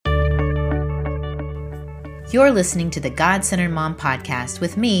You're listening to the God-Centered Mom Podcast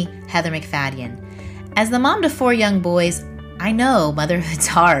with me, Heather McFadden. As the mom to 4 young boys, I know motherhood's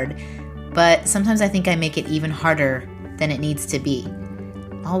hard, but sometimes I think I make it even harder than it needs to be.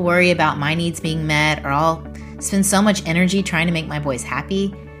 I'll worry about my needs being met, or I'll spend so much energy trying to make my boys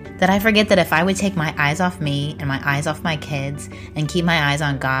happy that I forget that if I would take my eyes off me and my eyes off my kids and keep my eyes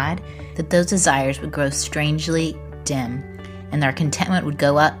on God, that those desires would grow strangely dim and their contentment would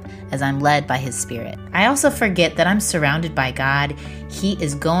go up as I'm led by His Spirit. I also forget that I'm surrounded by God. He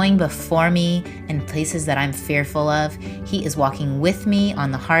is going before me in places that I'm fearful of. He is walking with me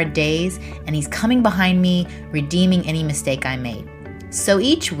on the hard days, and He's coming behind me, redeeming any mistake I made. So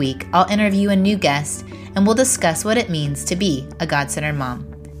each week, I'll interview a new guest, and we'll discuss what it means to be a God-centered mom.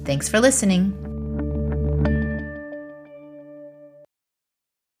 Thanks for listening.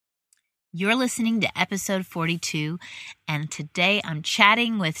 You're listening to episode 42, and today I'm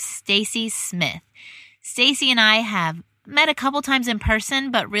chatting with Stacie Smith. Stacie and I have met a couple times in person,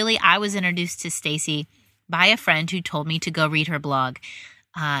 but really I was introduced to Stacie by a friend who told me to go read her blog.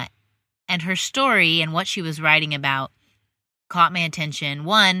 And her story and what she was writing about caught my attention.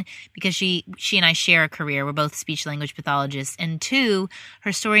 1, because she and I share a career. We're both speech language pathologists. And 2,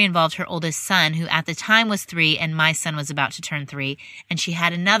 her story involved her oldest son, who at the time was 3, and my son was about to turn 3. And she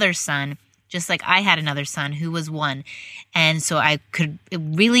had another son, just like I had another son, who was 1. And so I could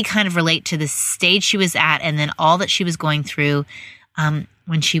really kind of relate to the stage she was at and then all that she was going through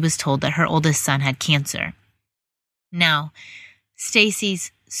when she was told that her oldest son had cancer. Now,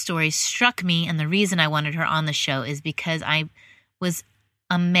 Stacie's story struck me, and the reason I wanted her on the show is because I was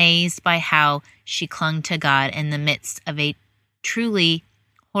amazed by how she clung to God in the midst of a truly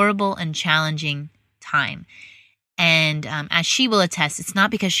horrible and challenging time. And as she will attest, it's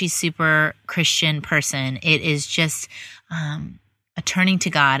not because she's super Christian person. It is just a turning to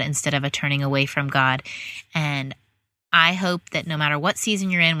God instead of a turning away from God. And I hope that no matter what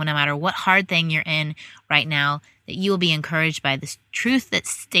season you're in, no matter what hard thing you're in right now, that you will be encouraged by this truth that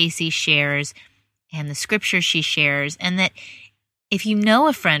Stacie shares and the scriptures she shares. And that if you know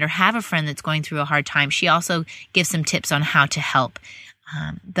a friend or have a friend that's going through a hard time, she also gives some tips on how to help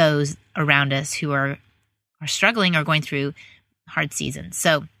those around us who are struggling or going through hard seasons.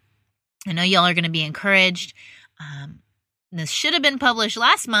 So I know y'all are going to be encouraged. This should have been published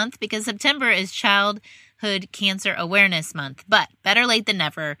last month because September is Childhood Cancer Awareness Month, but better late than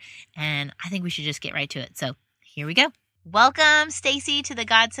never. And I think we should just get right to it. So here we go. Welcome, Stacie, to the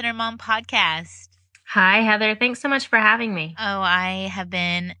God-Centered Mom Podcast. Hi, Heather. Thanks so much for having me. Oh, I have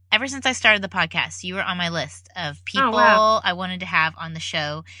been, ever since I started the podcast, you were on my list of people I wanted to have on the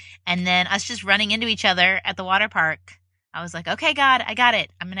show. And then us just running into each other at the water park. I was like, okay, God, I got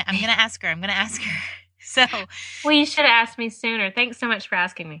it. I'm gonna ask her. So, well, you should have asked me sooner. Thanks so much for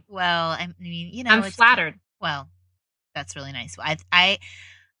asking me. Well, I mean, I'm flattered. Well, that's really nice.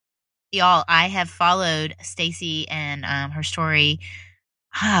 Y'all, I have followed Stacie and her story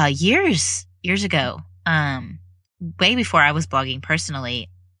years ago. Way before I was blogging personally.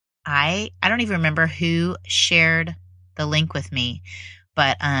 I don't even remember who shared the link with me,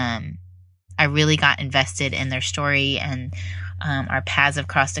 but I really got invested in their story, and our paths have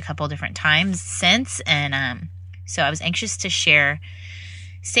crossed a couple different times since. And so I was anxious to share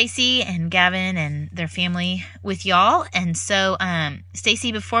Stacie and Gavin and their family with y'all. And so,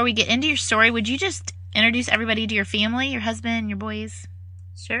 Stacie, before we get into your story, would you just introduce everybody to your family, your husband, your boys?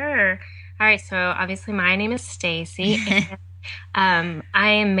 Sure. All right. So obviously my name is Stacie. I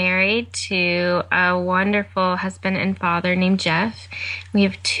am married to a wonderful husband and father named Jeff. We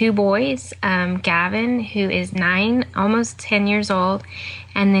have 2 boys, Gavin, who is 9, almost 10 years old,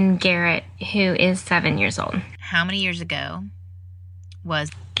 and then Garrett, who is 7 years old. How many years ago was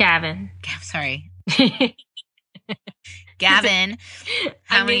Gavin? Sorry. Gavin,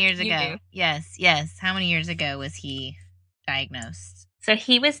 how many years ago? Yes. How many years ago was he diagnosed? So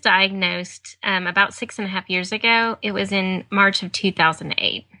he was diagnosed about 6.5 years ago. It was in March of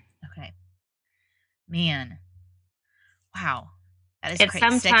 2008. Okay. Man. Wow. That is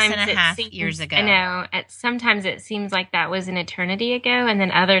crazy. 6.5 years ago. I know. Sometimes it seems like that was an eternity ago, and then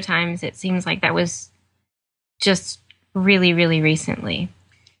other times it seems like that was just really, really recently.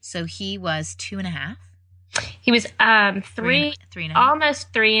 So he was 2.5? He was 3,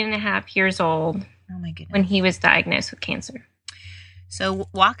 almost 3.5 years old. Oh my goodness. When he was diagnosed with cancer. So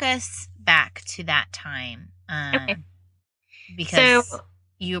walk us back to that time. Okay. Because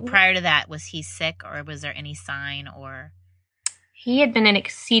prior to that, was he sick, or was there any sign, or? He had been an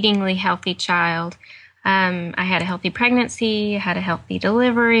exceedingly healthy child. I had a healthy pregnancy, had a healthy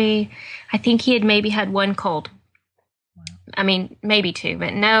delivery. I think he had maybe had 1 cold. I mean, maybe 2,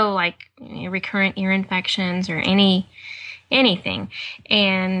 but no like recurrent ear infections or anything.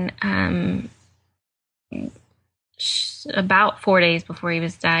 And about 4 days before he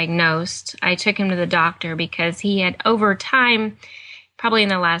was diagnosed, I took him to the doctor because he had, over time, probably in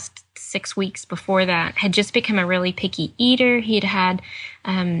the last 6 weeks before that, had just become a really picky eater. He had had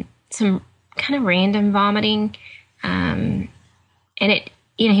some kind of random vomiting, and it,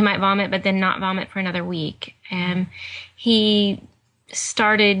 he might vomit, but then not vomit for another week. And he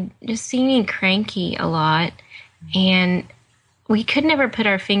started just seeming cranky a lot, and we could never put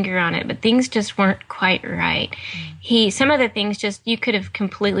our finger on it, but things just weren't quite right. Some of the things just, you could have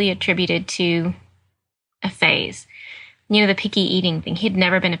completely attributed to a phase. The picky eating thing. He'd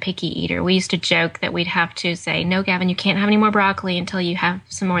never been a picky eater. We used to joke that we'd have to say, no, Gavin, you can't have any more broccoli until you have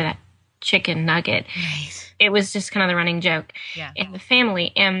some more of that chicken nugget. Nice. It was just kind of the running joke in the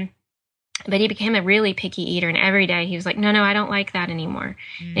family. But he became a really picky eater, and every day he was like, no, I don't like that anymore.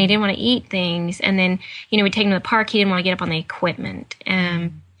 And he didn't want to eat things. And then, we'd take him to the park. He didn't want to get up on the equipment.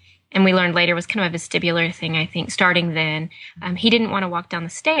 And we learned later it was kind of a vestibular thing, I think, starting then. He didn't want to walk down the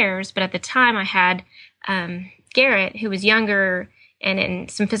stairs, but at the time I had Garrett, who was younger and in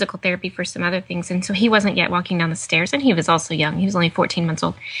some physical therapy for some other things. And so he wasn't yet walking down the stairs, and he was also young. He was only 14 months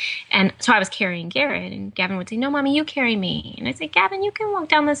old. And so I was carrying Garrett, and Gavin would say, no, Mommy, you carry me. And I'd say, Gavin, you can walk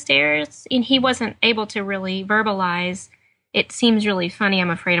down the stairs. And he wasn't able to really verbalize, it seems really funny,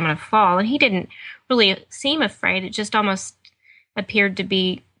 I'm afraid I'm going to fall. And he didn't really seem afraid. It just almost appeared to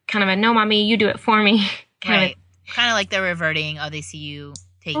be kind of a, no, Mommy, you do it for me. Kind of like they're reverting, they see you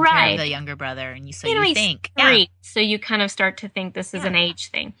taking care of the younger brother, and you think. Right. So you kind of start to think this is an age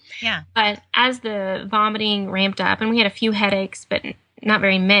thing. Yeah. But as the vomiting ramped up, and we had a few headaches, but not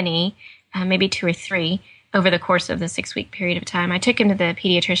very many, maybe 2 or 3 over the course of the 6-week period of time, I took him to the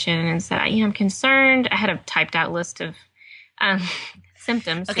pediatrician and said, I'm concerned. I had a typed out list of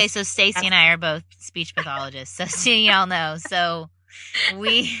symptoms. Okay, so Stacie and I are both speech pathologists, so y'all know. So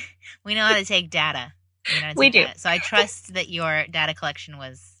we know how to take data. We do. So I trust that your data collection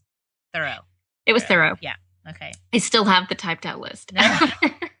was thorough. It was thorough. Yeah. Okay. I still have the typed out list. Oh my so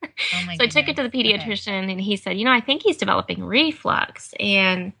goodness. I took it to the pediatrician, and he said, I think he's developing reflux.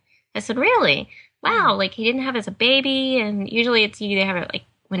 And I said, really? Wow. Like, he didn't have it as a baby. And usually it's you either have it like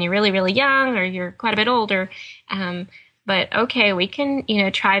when you're really, really young or you're quite a bit older. But okay, we can,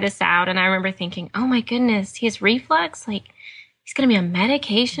 try this out. And I remember thinking, oh my goodness, he has reflux? Like, he's going to be on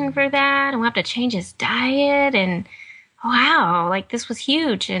medication for that, and we'll have to change his diet. And wow, like, this was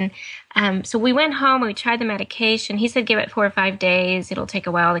huge. And so we went home, we tried the medication. He said, give it 4 or 5 days. It'll take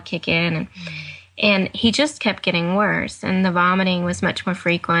a while to kick in. And he just kept getting worse. And the vomiting was much more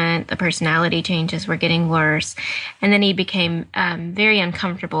frequent. The personality changes were getting worse. And then he became very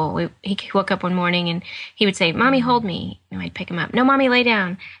uncomfortable. He woke up one morning and he would say, Mommy, hold me. And I'd pick him up. No, Mommy, lay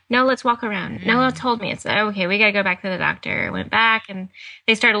down. No, let's walk around. No, let's hold me. It's okay, we got to go back to the doctor. Went back, and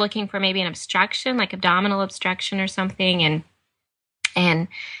they started looking for maybe an obstruction, like abdominal obstruction or something. And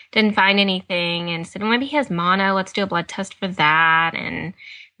didn't find anything, and said, well, maybe he has mono. Let's do a blood test for that. And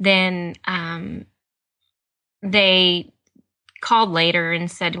then they called later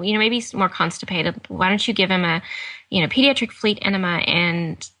and said, maybe he's more constipated. Why don't you give him a, pediatric fleet enema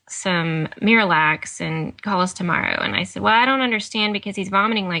and some Miralax and call us tomorrow? And I said, well, I don't understand, because he's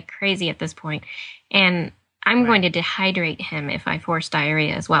vomiting like crazy at this point, and I'm going to dehydrate him if I force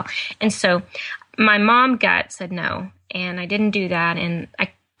diarrhea as well. And so my mom gut said no, and I didn't do that. And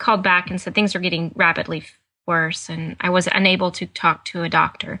I called back and said things are getting rapidly worse, and I was unable to talk to a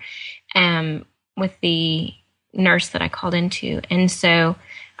doctor with the nurse that I called into. And so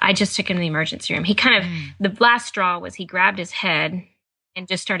I just took him to the emergency room. He kind of, the last straw was he grabbed his head and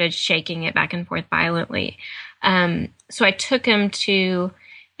just started shaking it back and forth violently. So I took him to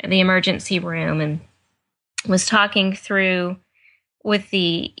the emergency room and was talking through with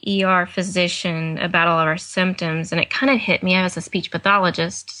the ER physician about all of our symptoms. And it kind of hit me, as a speech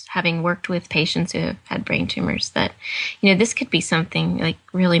pathologist, having worked with patients who have had brain tumors, that, this could be something like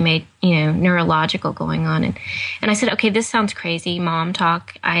really neurological going on. And I said, okay, this sounds crazy, mom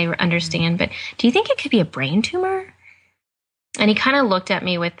talk, I understand, but do you think it could be a brain tumor? And he kind of looked at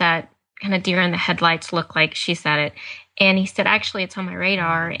me with that kind of deer in the headlights look, like she said it. And he said, actually, it's on my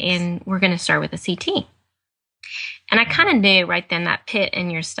radar, and we're going to start with a CT. And I kind of knew right then, that pit in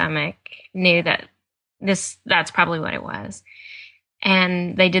your stomach knew that that's probably what it was.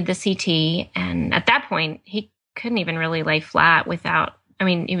 And they did the CT. And at that point, he couldn't even really lay flat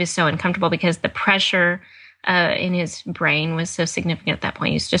he was so uncomfortable because the pressure in his brain was so significant at that point.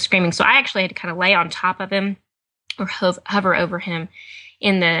 He was just screaming. So I actually had to kind of lay on top of him or hover over him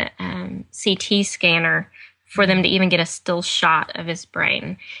in the CT scanner for them to even get a still shot of his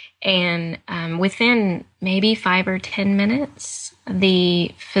brain. And within maybe 5 or 10 minutes,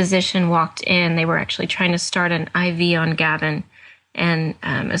 the physician walked in. They were actually trying to start an IV on Gavin. And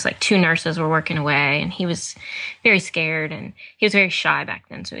it was like 2 nurses were working away, and he was very scared, and he was very shy back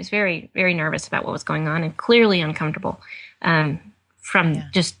then. So he was very, very nervous about what was going on and clearly uncomfortable from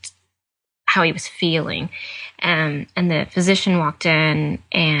just how he was feeling. And the physician walked in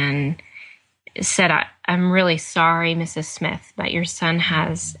and said, I'm really sorry, Mrs. Smith, but your son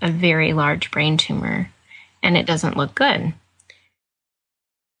has a very large brain tumor, and it doesn't look good.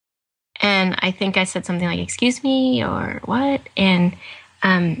 And I think I said something like, excuse me, or what? And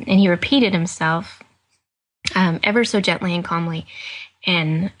he repeated himself ever so gently and calmly.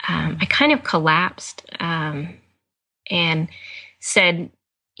 And I kind of collapsed and said,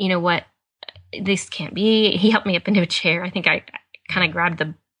 you know what, this can't be. He helped me up into a chair. I think I kind of grabbed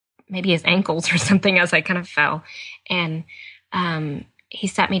maybe his ankles or something as I kind of fell. And he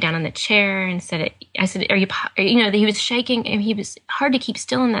sat me down in the chair and said, I said, he was shaking and he was hard to keep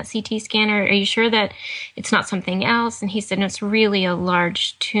still in that CT scanner. Are you sure that it's not something else? And he said, no, it's really a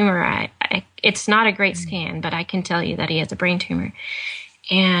large tumor. It's not a great scan, but I can tell you that he has a brain tumor.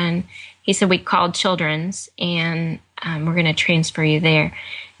 And he said, we called Children's and we're going to transfer you there.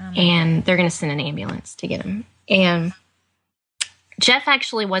 And they're going to send an ambulance to get him. And Jeff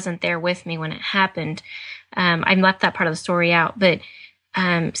actually wasn't there with me when it happened. I left that part of the story out, but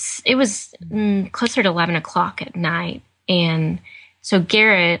it was closer to 11 o'clock at night. And so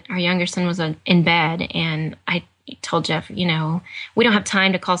Garrett, our younger son, was in bed. And I told Jeff, we don't have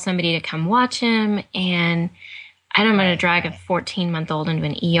time to call somebody to come watch him. And I don't want to drag a 14-month-old into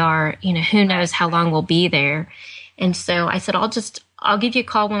an ER. Who knows how long we'll be there. And so I said, I'll give you a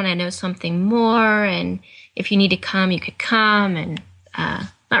call when I know something more. And if you need to come, you could come. And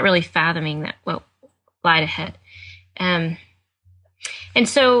not really fathoming that what lied ahead. And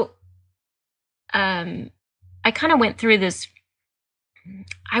so I kind of went through this,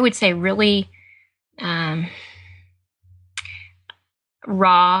 I would say, really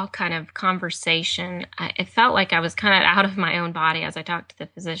raw kind of conversation. It felt like I was kind of out of my own body as I talked to the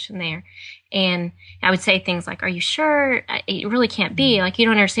physician there. And I would say things like, are you sure? It really can't be. Like, you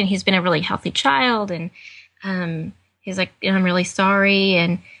don't understand. He's been a really healthy child. And he's like, I'm really sorry.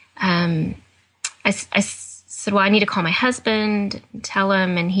 And I said, well, I need to call my husband and tell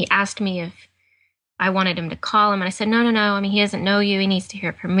him. And he asked me if I wanted him to call him. And I said, no. I mean, he doesn't know you. He needs to hear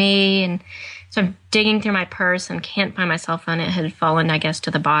it from me. And so I'm digging through my purse and can't find my cell phone. It had fallen, I guess,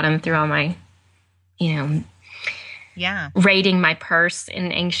 to the bottom through all my, raiding my purse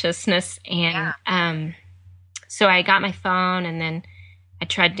in anxiousness. And so I got my phone, and then I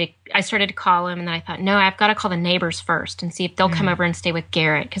started to call him, and then I thought, no, I've got to call the neighbors first and see if they'll come over and stay with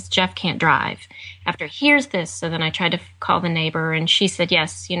Garrett, because Jeff can't drive after he hears this. So then I tried to call the neighbor, and she said,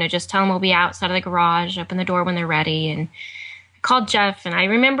 yes, just tell them we'll be outside of the garage, open the door when they're ready. And I called Jeff, and I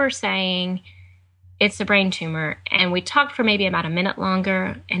remember saying, it's a brain tumor. And we talked for maybe about a minute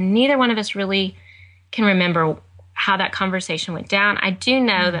longer, and neither one of us really can remember how that conversation went down. I do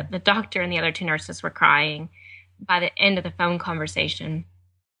know that the doctor and the other 2 nurses were crying by the end of the phone conversation.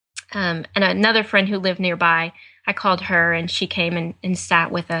 And another friend who lived nearby, I called her, and she came and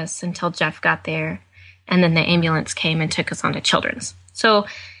sat with us until Jeff got there. And then the ambulance came and took us on to Children's. So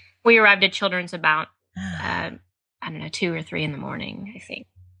we arrived at Children's about, 2 or 3 in the morning, I think.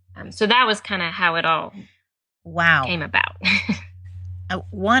 So that was kind of how it all came about.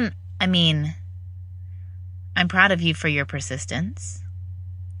 I'm proud of you for your persistence.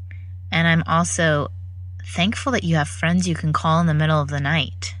 And I'm also thankful that you have friends you can call in the middle of the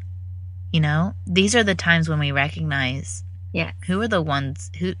night. These are the times when we recognize who are the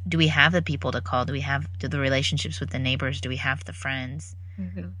ones, do we have the people to call? Do the relationships with the neighbors? Do we have the friends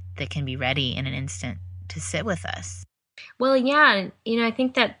that can be ready in an instant to sit with us? Well, yeah, I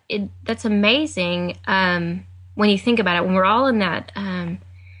think that that's amazing when you think about it. When we're all in that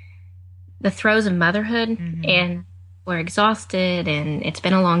the throes of motherhood, and we're exhausted, and it's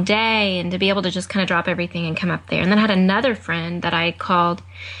been a long day, and to be able to just kind of drop everything and come up there. And then I had another friend that I called.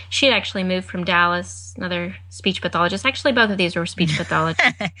 She had actually moved from Dallas, another speech pathologist. Actually, both of these were speech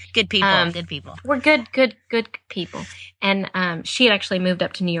pathologists. Good people, good people. We're good people. And she had actually moved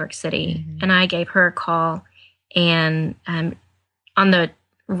up to New York City, and I gave her a call. And on the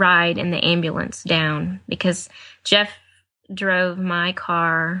ride in the ambulance down, because Jeff drove my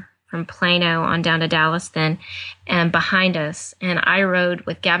car from Plano on down to Dallas then, and behind us, and I rode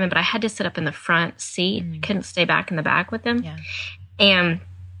with Gavin, but I had to sit up in the front seat. Couldn't stay back in the back with him. Yeah. And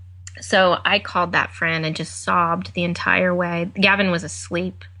So I called that friend and just sobbed the entire way. Gavin was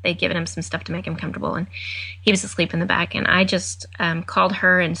asleep. They'd given him some stuff to make him comfortable, and he was asleep in the back. And I just called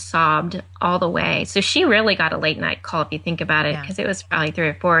her and sobbed all the way. So she really got a late night call, if you think about it, because it was probably 3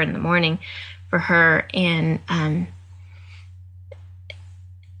 or 4 in the morning for her. And I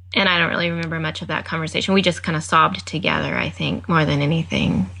don't really remember much of that conversation. We just kind of sobbed together, I think, more than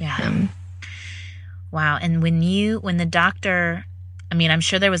anything. Yeah. Wow. And when the doctor, I mean, I'm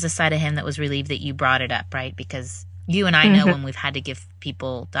sure there was a side of him that was relieved that you brought it up, right? Because you and I know when we've had to give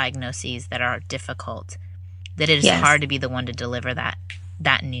people diagnoses that are difficult, that it is hard to be the one to deliver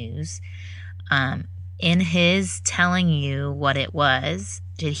that news. In his telling you what it was,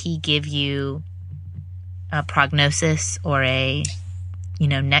 did he give you a prognosis or a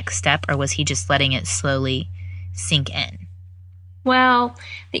next step, or was he just letting it slowly sink in? Well,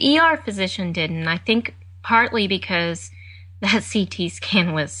 the ER physician didn't. I think partly because that CT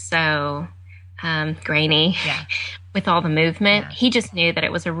scan was so grainy with all the movement. Yeah. He just knew that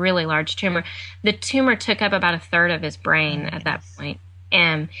it was a really large tumor. The tumor took up about 1/3 of his brain at that point.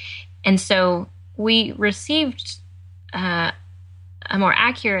 And so we received a more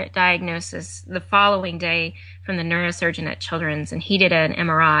accurate diagnosis the following day from the neurosurgeon at Children's, and he did an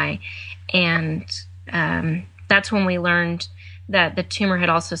MRI, and that's when we learned that the tumor had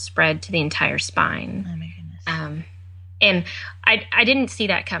also spread to the entire spine. Oh my goodness. And I didn't see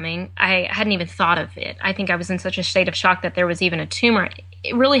that coming. I hadn't even thought of it. I think I was in such a state of shock that there was even a tumor.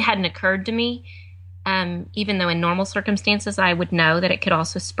 It really hadn't occurred to me, even though in normal circumstances I would know that it could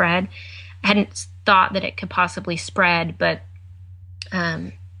also spread. I hadn't thought that it could possibly spread, but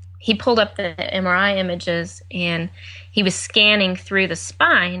he pulled up the MRI images, and he was scanning through the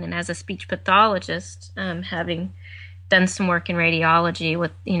spine. And as a speech pathologist, having done some work in radiology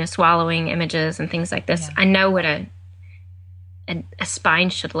with swallowing images and things like this, I know what a spine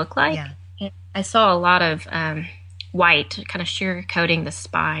should look like. Yeah. I saw a lot of white, kind of sugar-coating the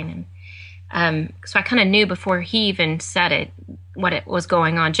spine, and so I kind of knew before he even said it what it was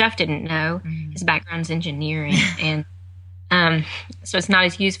going on. Jeff didn't know. His background's engineering, and so it's not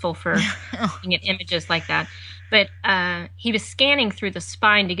as useful for looking at images like that. But he was scanning through the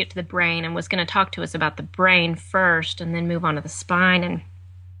spine to get to the brain, and was going to talk to us about the brain first and then move on to the spine.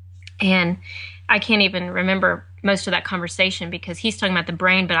 And I can't even remember most of that conversation because he's talking about the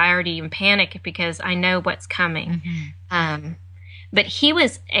brain, but I already even panic because I know what's coming. But he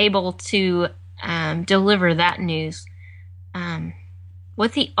was able to deliver that news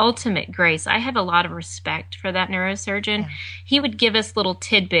with the ultimate grace. I have a lot of respect for that neurosurgeon. He would give us little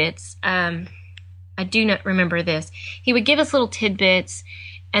tidbits. I do not remember this. He would give us little tidbits,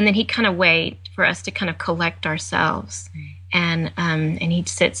 and then he'd kind of wait for us to kind of collect ourselves. And he'd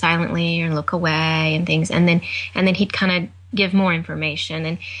sit silently or look away and things, and then he'd kind of give more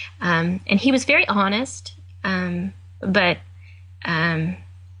information. And he was very honest, but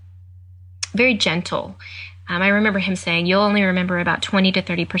very gentle. I remember him saying, "You'll only remember about 20 to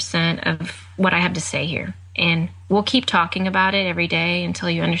 30% of what I have to say here. And we'll keep talking about it every day until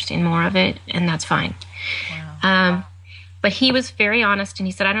you understand more of it, and that's fine." Wow. But he was very honest, and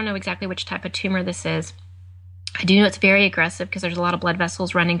he said, "I don't know exactly which type of tumor this is. I do know it's very aggressive because there's a lot of blood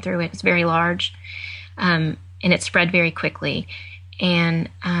vessels running through it. It's very large, and it spread very quickly. And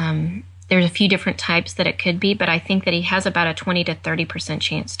there's a few different types that it could be, but I think that he has about a 20 to 30%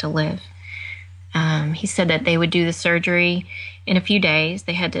 chance to live." He said that they would do the surgery in a few days.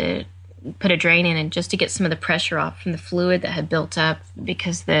 They had to put a drain in, and just to get some of the pressure off from the fluid that had built up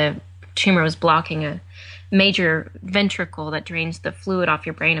because the tumor was blocking a major ventricle that drains the fluid off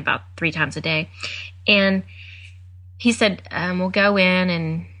your brain about 3 times a day. And he said, we'll go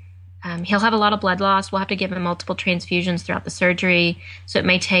in, and he'll have a lot of blood loss. We'll have to give him multiple transfusions throughout the surgery. So it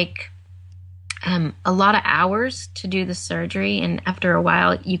may take a lot of hours to do the surgery. And after a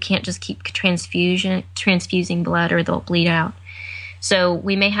while, you can't just keep transfusing blood or they'll bleed out. So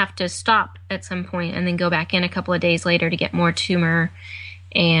we may have to stop at some point and then go back in a couple of days later to get more tumor.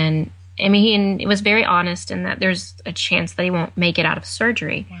 And I mean, he was very honest in that there's a chance that he won't make it out of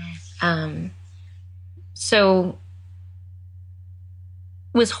surgery. Wow. So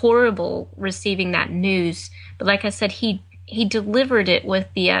it was horrible receiving that news. But like I said, he delivered it with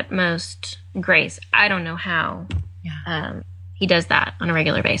the utmost grace. I don't know how he does that on a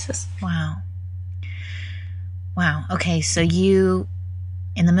regular basis. Wow. Okay, so you,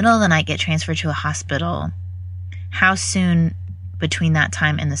 in the middle of the night, get transferred to a hospital. How soon between that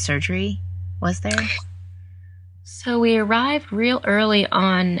time and the surgery was there? So we arrived real early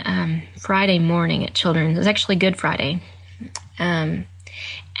on Friday morning at Children's. It was actually Good Friday. And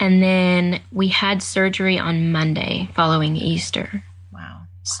then we had surgery on Monday following Easter. Wow.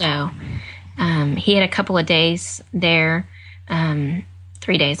 So he had a couple of days there, 3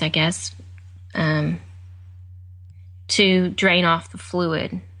 days, I guess, to drain off the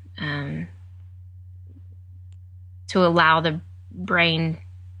fluid, to allow the brain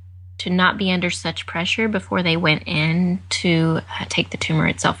to not be under such pressure before they went in to take the tumor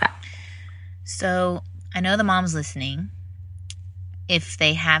itself out. So I know the mom's listening. If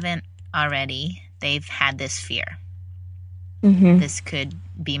they haven't already, they've had this fear. Mm-hmm. This could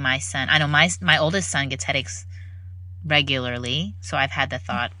be my son. I know my oldest son gets headaches regularly, so I've had the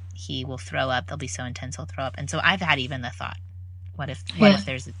thought he will throw up. They'll be so intense he'll throw up. And so I've had even the thought, what if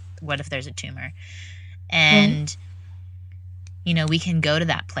there's a tumor? And we can go to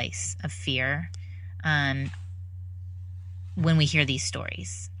that place of fear when we hear these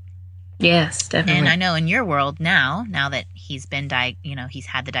stories. Yes, definitely. And I know in your world now that he's been he's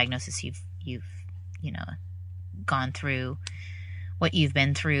had the diagnosis, you've gone through what you've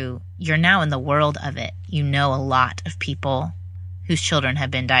been through. You're now in the world of it. You know a lot of people whose children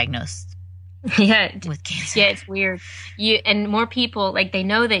have been diagnosed with cancer. Yeah, it's weird. And more people, like, they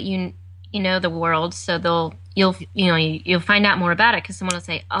know that you know the world, so you'll find out more about it because someone will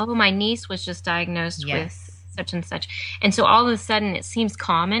say, "Oh, my niece was just diagnosed with such and such," and so all of a sudden it seems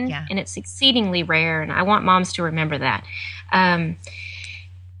common, and it's exceedingly rare. And I want moms to remember that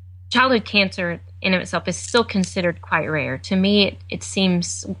childhood cancer in itself is still considered quite rare. To me, it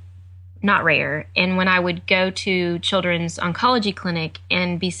seems not rare. And when I would go to children's oncology clinic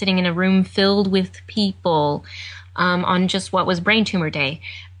and be sitting in a room filled with people on just what was brain tumor day,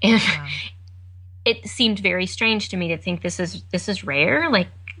 and it seemed very strange to me to think this is rare. Like,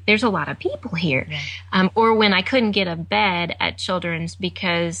 there's a lot of people here. Or when I couldn't get a bed at children's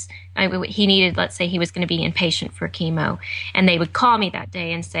because he needed, let's say he was going to be inpatient for chemo, and they would call me that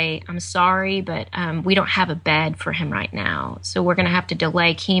day and say, "I'm sorry, but we don't have a bed for him right now. So we're going to have to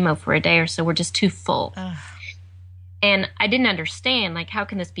delay chemo for a day or so. We're just too full." And I didn't understand, like, how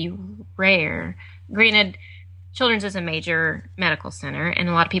can this be rare? Granted, Children's is a major medical center, and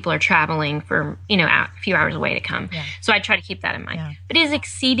a lot of people are traveling for, a few hours away to come. So I try to keep that in mind. But it is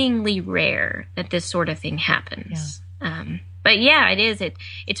exceedingly rare that this sort of thing happens. But it is.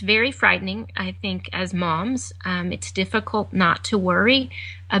 It's very frightening, I think, as moms. It's difficult not to worry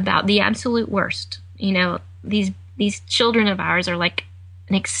about the absolute worst. These children of ours are like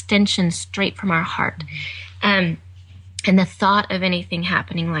an extension straight from our heart. And the thought of anything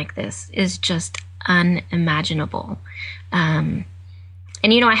happening like this is just unimaginable. And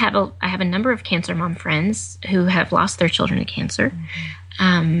I have a number of cancer mom friends who have lost their children to cancer.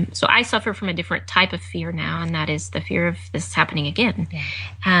 So I suffer from a different type of fear now, and that is the fear of this happening again.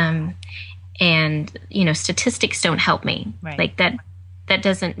 And statistics don't help me. Like, that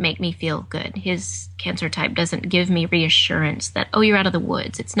doesn't make me feel good. His cancer type doesn't give me reassurance that, oh, you're out of the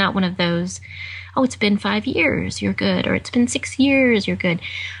woods. It's not one of those, oh, it's been 5 years, you're good, or it's been 6 years, you're good.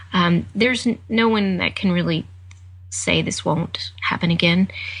 There's no one that can really say this won't happen again.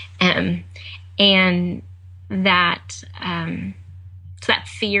 And that, so that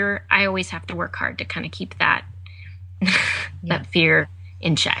fear, I always have to work hard to kind of keep that, that fear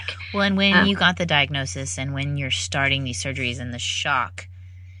in check. Well, and when you got the diagnosis and when you're starting these surgeries and the shock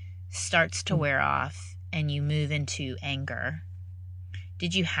starts to wear off and you move into anger,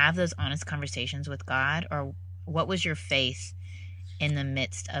 did you have those honest conversations with God, or what was your faith in the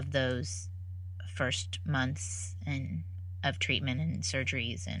midst of those first months and of treatment and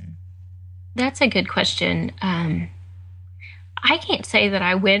surgeries? And that's a good question. I can't say that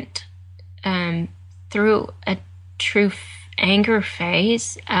I went through a true anger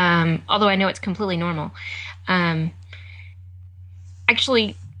phase, although I know it's completely normal.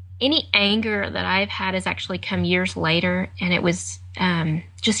 Actually, any anger that I've had has actually come years later, and it was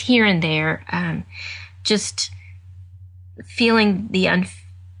just here and there, just feeling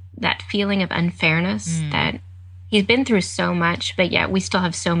that feeling of unfairness that he's been through so much, but yet we still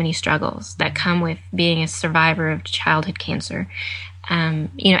have so many struggles that come with being a survivor of childhood cancer.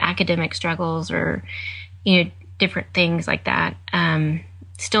 Academic struggles or, different things like that.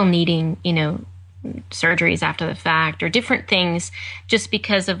 Still needing, surgeries after the fact or different things just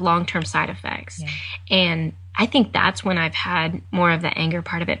because of long-term side effects. And I think that's when I've had more of the anger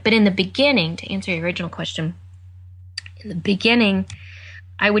part of it. But in the beginning, to answer your original question, in the beginning,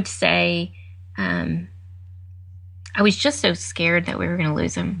 I would say I was just so scared that we were going to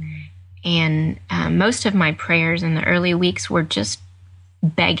lose him. And most of my prayers in the early weeks were just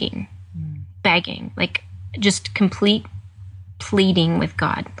begging, like just complete pleading with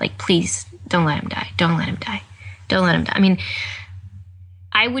God. Like, please don't let him die. Don't let him die. Don't let him die. I mean,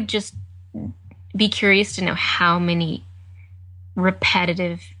 I would just be curious to know how many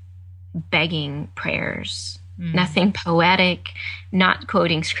repetitive begging prayers. Nothing poetic, not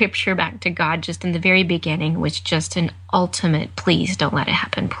quoting scripture back to God. Just in the very beginning was just an ultimate, please don't let it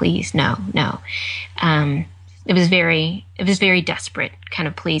happen. Please, no. It was very desperate kind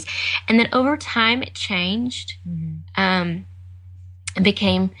of please. And then over time it changed. It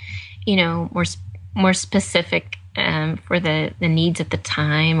became, more specific for the needs at the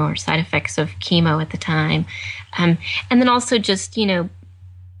time or side effects of chemo at the time. And then also just,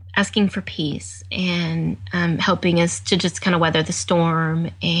 asking for peace and helping us to just kind of weather the storm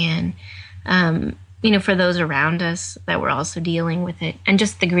and, for those around us that were also dealing with it and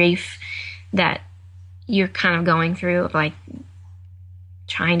just the grief that you're kind of going through, like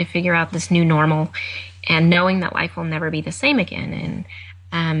trying to figure out this new normal and knowing that life will never be the same again.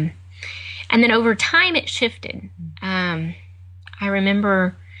 And then over time it shifted. I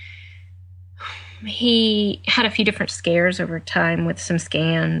remember he had a few different scares over time with some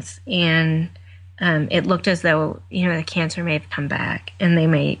scans, and it looked as though, the cancer may have come back, and they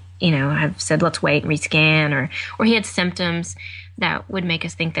may, have said, let's wait and rescan, or he had symptoms that would make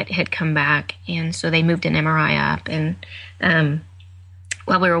us think that it had come back. And so they moved an MRI up. And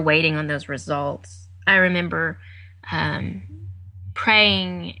while we were waiting on those results, I remember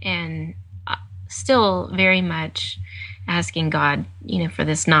praying and still very much asking God, for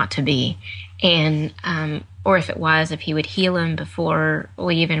this not to be. And, or if it was, if he would heal him before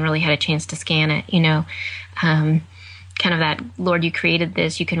we even really had a chance to scan it, kind of that, Lord, you created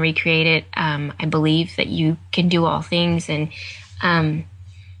this, you can recreate it. I believe that you can do all things. And,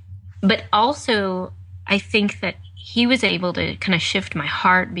 but also I think that he was able to kind of shift my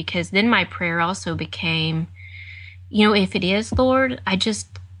heart, because then my prayer also became, if it is, Lord, I just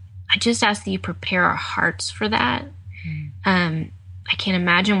ask that you prepare our hearts for that. I can't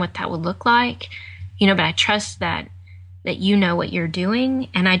imagine what that would look like, but I trust that you know what you're doing.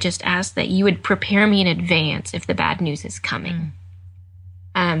 And I just ask that you would prepare me in advance if the bad news is coming.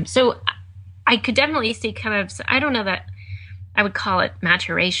 So I could definitely see kind of, I don't know that I would call it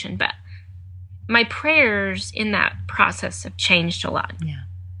maturation, but my prayers in that process have changed a lot. Yeah.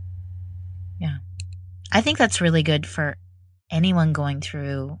 I think that's really good for anyone going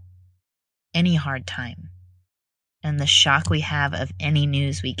through any hard time. And the shock we have of any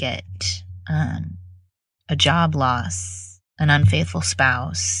news we get, a job loss, an unfaithful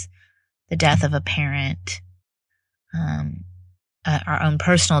spouse, the death of a parent, our own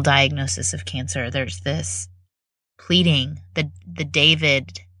personal diagnosis of cancer. There's this pleading, the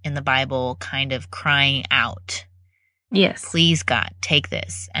David in the Bible kind of crying out. Yes. Please, God, take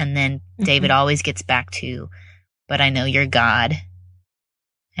this. And then David always gets back to, but I know you're God,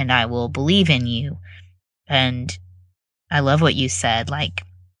 and I will believe in you. And I love what you said, like,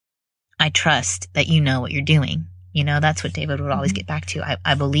 I trust that you know what you're doing. That's what David would always get back to.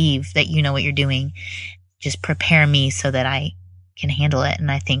 I believe that you know what you're doing. Just prepare me so that I can handle it.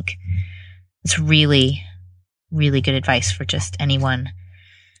 And I think it's really, really good advice for just anyone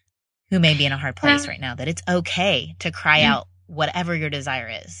who may be in a hard place right now, that it's okay to cry out whatever your desire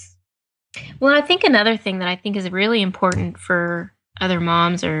is. Well, I think another thing that I think is really important for other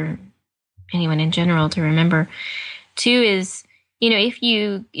moms or anyone in general to remember too is, if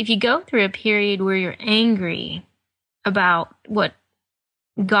you go through a period where you're angry about what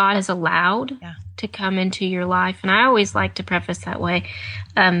God has allowed to come into your life, and I always like to preface that way,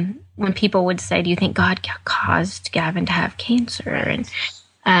 when people would say, do you think God caused Gavin to have cancer? Right.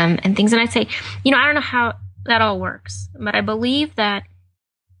 And things. And I'd say, I don't know how that all works, but I believe that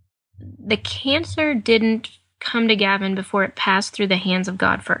the cancer didn't come to Gavin before it passed through the hands of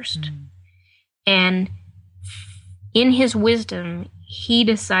God first. And in his wisdom, he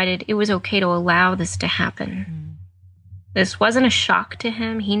decided it was okay to allow this to happen. This wasn't a shock to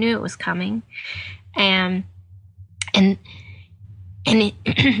him. He knew it was coming. And if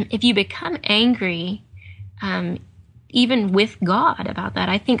you become angry, even with God about that,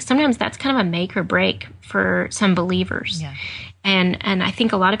 I think sometimes that's kind of a make or break for some believers. Yeah. And I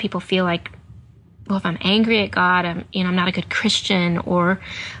think a lot of people feel like, well, if I'm angry at God, I'm not a good Christian, or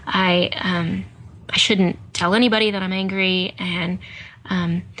I shouldn't tell anybody that I'm angry. And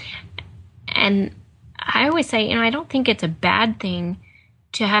I always say, I don't think it's a bad thing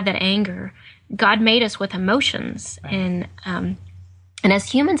to have that anger. God made us with emotions. Right. And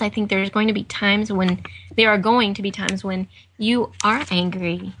as humans, I think there are going to be times when you are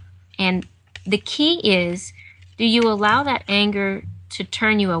angry. And the key is, do you allow that anger to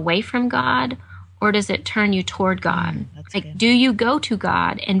turn you away from God, or does it turn you toward God? Like, good. Do you go to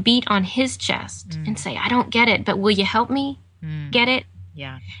God and beat on his chest and say, I don't get it, but will you help me get it?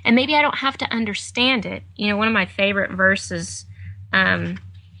 Yeah. And maybe I don't have to understand it. One of my favorite verses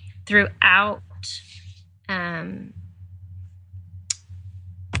throughout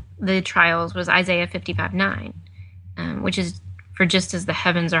the trials was Isaiah 55:9, which is, for just as the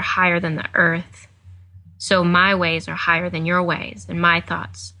heavens are higher than the earth, so my ways are higher than your ways, and my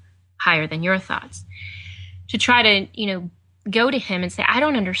thoughts higher than your thoughts. To try to, go to him and say, I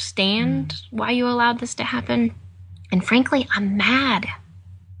don't understand why you allowed this to happen. And frankly, I'm mad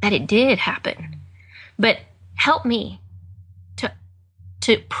that it did happen. But help me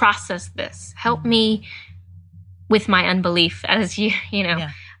to process this. Help me with my unbelief, as the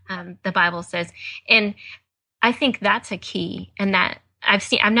Bible says. And I think that's a key. And that I've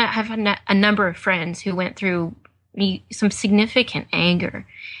had a number of friends who went through some significant anger,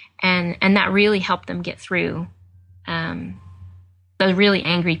 and that really helped them get through those really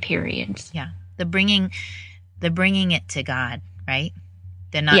angry periods. Yeah. The bringing it to God, right?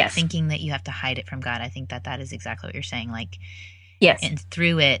 The not thinking that you have to hide it from God. I think that is exactly what you're saying. Like, yes. And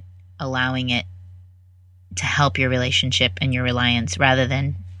through it, allowing it to help your relationship and your reliance rather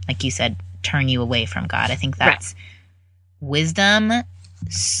than, like you said, turn you away from God. I think that's wisdom.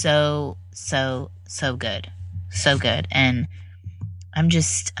 So good. So good. And I'm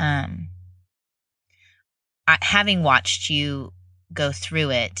just, having watched you go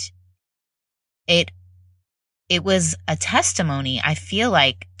through it, it was a testimony, I feel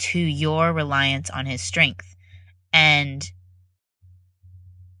like, to your reliance on his strength. And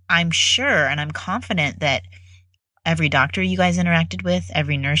I'm sure and I'm confident that every doctor you guys interacted with,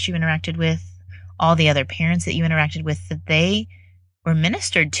 every nurse you interacted with, all the other parents that you interacted with, that they were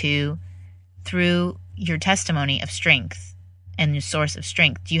ministered to through your testimony of strength and your source of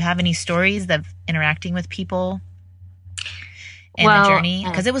strength. Do you have any stories of interacting with people in the journey?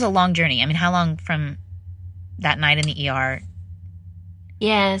 Because it was a long journey. I mean, how long from that night in the ER?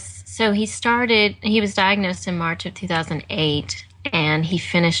 Yes. So he was diagnosed in March of 2008, and he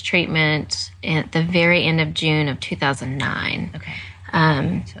finished treatment at the very end of June of 2009.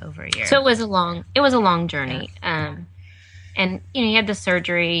 Okay. So over a year. So it was a long journey. Yeah. And, he had the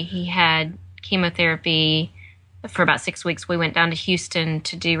surgery. He had chemotherapy for about 6 weeks. We went down to Houston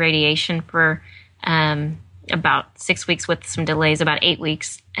to do radiation for about 6 weeks with some delays, about 8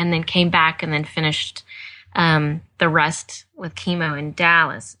 weeks, and then came back and then finished the rest with chemo in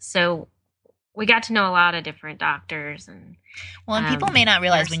Dallas. So we got to know a lot of different doctors. And people may not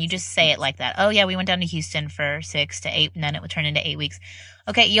realize when you just say it like that. Oh, yeah, we went down to Houston for 6 to 8, and then it would turn into 8 weeks.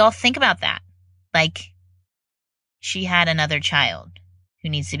 Okay, y'all think about that. Like, she had another child who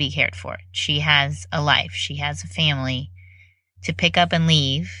needs to be cared for. She has a life. She has a family to pick up and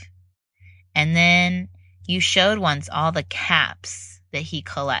leave. And then you showed once all the caps that he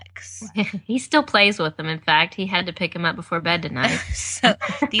collects. He still plays with them. In fact, he had to pick them up before bed tonight. So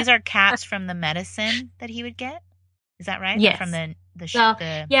these are caps from the medicine that he would get? Is that right? Yes. Or from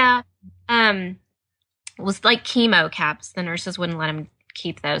yeah. It was like chemo caps. The nurses wouldn't let him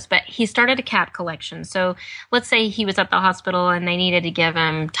keep those, but he started a cap collection. So let's say he was at the hospital and they needed to give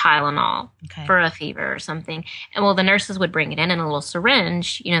him Tylenol for a fever or something. And the nurses would bring it in a little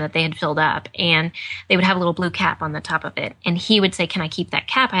syringe, that they had filled up, and they would have a little blue cap on the top of it. And he would say, can I keep that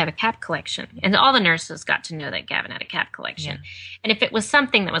cap? I have a cap collection. And all the nurses got to know that Gavin had a cap collection. Yeah. And if it was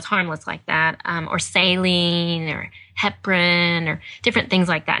something that was harmless like that, or saline or heparin or different things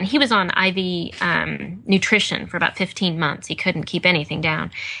like that. And he was on IV nutrition for about 15 months. He couldn't keep anything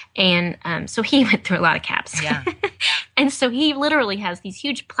down. And so he went through a lot of caps. Yeah. And so he literally has these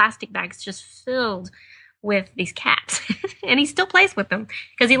huge plastic bags just filled with these caps. And he still plays with them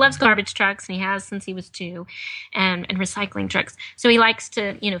because he loves garbage trucks, and he has since he was 2, and recycling trucks. So he likes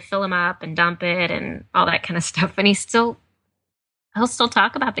to, fill them up and dump it and all that kind of stuff. And he'll still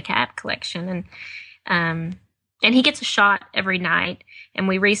talk about the cap collection. And he gets a shot every night, and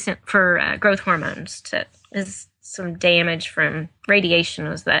for growth hormones. Some damage from radiation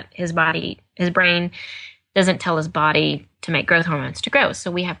was that his brain doesn't tell his body to make growth hormones to grow. So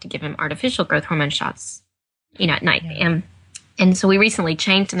we have to give him artificial growth hormone shots, at night. Yeah. And so we recently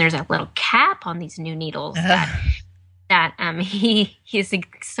changed, and there's a little cap on these new needles that he's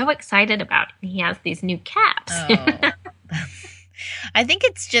so excited about. He has these new caps. Oh. I think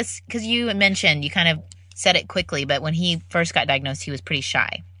it's just because you mentioned, you kind of said it quickly, but when he first got diagnosed, he was pretty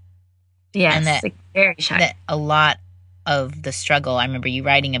shy. Yes, and very shy. That a lot of the struggle I remember you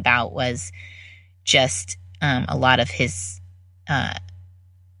writing about was just a lot of his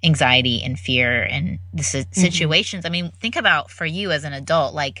anxiety and fear and the situations. I mean, think about for you as an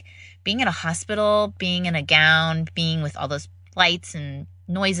adult, like being in a hospital, being in a gown, being with all those lights and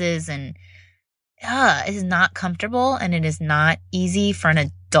noises, and it is not comfortable, and it is not easy for an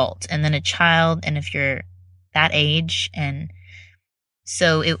adult, and then a child, and if you're that age, and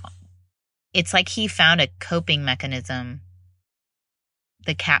So it's like he found a coping mechanism,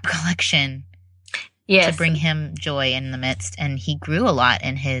 the cap collection, to bring him joy in the midst, and he grew a lot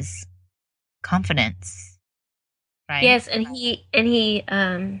in his confidence, right? Yes, and he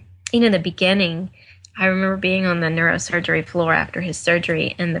in the beginning, I remember being on the neurosurgery floor after his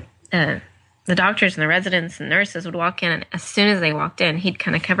surgery, and the doctors and the residents and nurses would walk in, and as soon as they walked in, he'd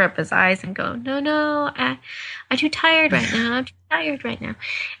kind of cover up his eyes and go, "No, I'm too tired right now. I'm too tired right now,"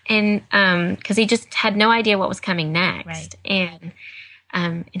 and because he just had no idea what was coming next, right.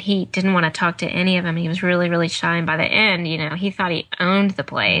 And he didn't want to talk to any of them. He was really, really shy. And by the end, he thought he owned the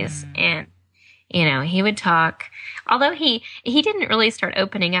place, and he would talk. Although he didn't really start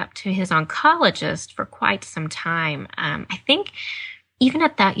opening up to his oncologist for quite some time. I think even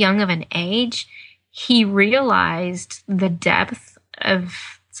at that young of an age, he realized the depth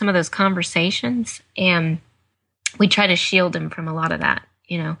of some of those conversations, and we try to shield him from a lot of that,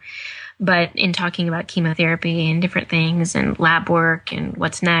 But in talking about chemotherapy and different things and lab work and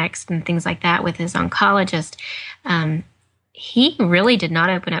what's next and things like that with his oncologist, he really did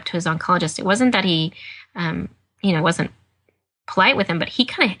not open up to his oncologist. It wasn't that he, wasn't polite with him, but he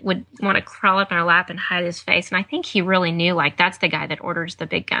kind of would want to crawl up in our lap and hide his face. And I think he really knew, like, that's the guy that orders the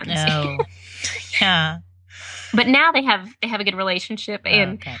big guns. Oh, yeah. But now they have a good relationship,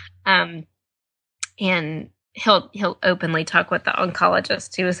 and and he'll openly talk with the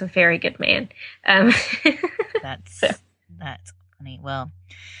oncologist, who is a very good man. That's funny. Well,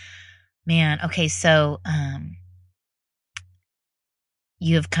 man, okay, so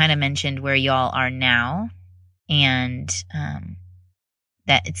you have kind of mentioned where y'all are now, and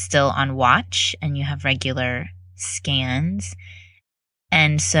that it's still on watch, and you have regular scans.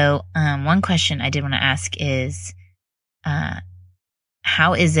 And so one question I did want to ask is,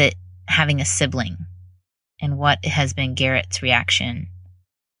 how is it having a sibling? And what has been Garrett's reaction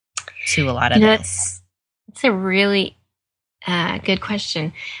to a lot of this? It's a really good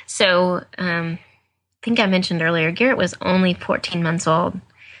question. So I think I mentioned earlier, Garrett was only 14 months old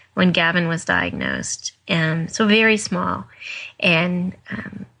when Gavin was diagnosed. So very small. And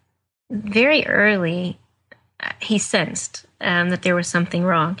very early, he sensed that there was something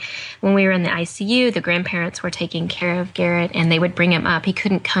wrong. When we were in the ICU, the grandparents were taking care of Garrett, and they would bring him up. He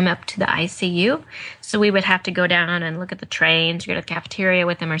couldn't come up to the ICU, so we would have to go down and look at the trains, go to the cafeteria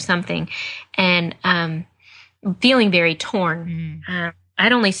with him or something. And feeling very torn.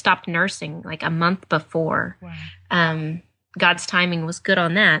 I'd only stopped nursing like a month before. Wow. God's timing was good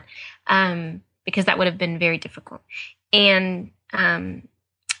on that, because that would have been very difficult. And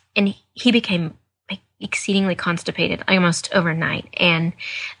he became exceedingly constipated almost overnight. And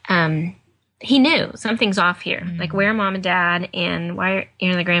he knew something's off here. Like, where are mom and dad, and why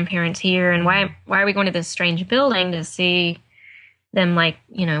are the grandparents here, and why are we going to this strange building to see them, like,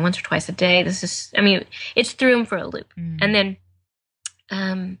 once or twice a day? It's threw him for a loop. And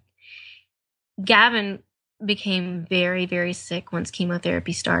then Gavin became very, very sick once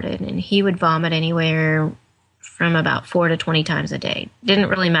chemotherapy started, and he would vomit anywhere from about 4 to 20 times a day. Didn't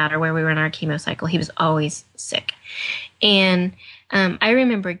really matter where we were in our chemo cycle. He was always sick. And I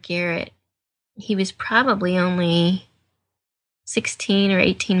remember Garrett, he was probably only 16 or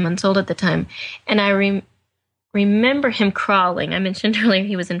 18 months old at the time. And I remember him crawling. I mentioned earlier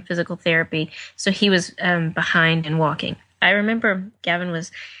he was in physical therapy, so he was behind and walking. I remember Gavin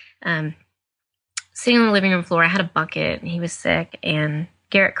was sitting on the living room floor. I had a bucket, and he was sick, and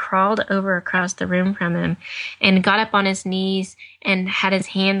Garrett crawled over across the room from him and got up on his knees and had his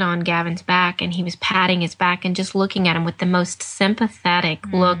hand on Gavin's back, and he was patting his back and just looking at him with the most sympathetic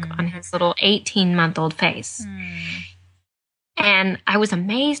look on his little 18-month-old face. And I was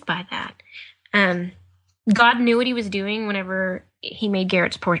amazed by that. God knew what he was doing whenever he made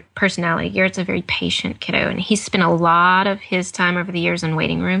Garrett's personality. Garrett's a very patient kiddo, and he spent a lot of his time over the years in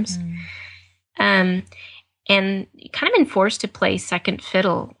waiting rooms. And kind of been forced to play second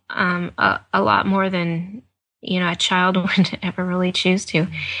fiddle a lot more than a child would ever really choose to,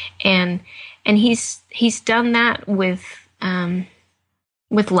 and he's done that with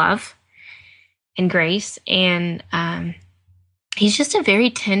love and grace, and he's just a very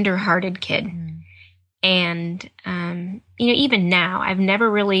tender-hearted kid. And even now, I've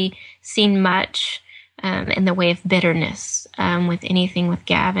never really seen much in the way of bitterness with anything with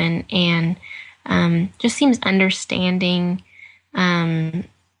Gavin, and just seems understanding of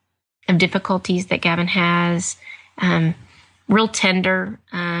difficulties that Gavin has, real tender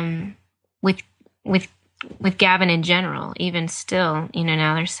with Gavin in general, even still,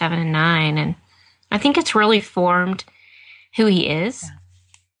 now they're 7 and 9. And I think it's really formed who he is,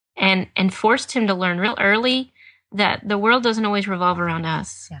 and forced him to learn real early that the world doesn't always revolve around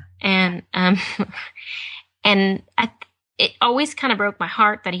us. Yeah. And, and it always kind of broke my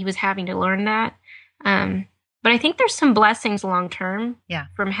heart that he was having to learn that. But I think there's some blessings long term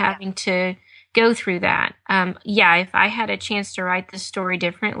from having to go through that. If I had a chance to write this story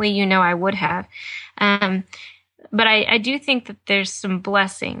differently, I would have. But I do think that there's some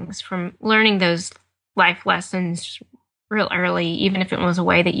blessings from learning those life lessons real early, even if it was a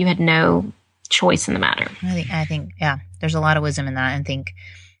way that you had no choice in the matter. I think, there's a lot of wisdom in that. And I think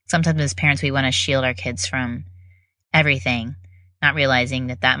sometimes as parents, we want to shield our kids from everything, not realizing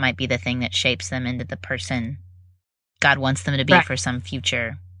that that might be the thing that shapes them into the person God wants them to be for some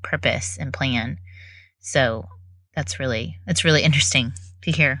future purpose and plan. So it's really interesting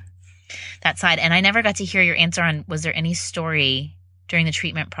to hear that side. And I never got to hear your answer on, was there any story during the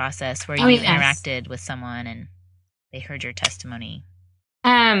treatment process where you interacted with someone and they heard your testimony?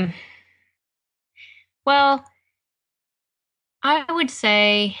 Well, I would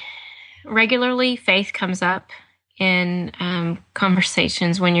say regularly faith comes up in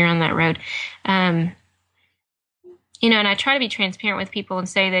conversations when you're on that road. And I try to be transparent with people and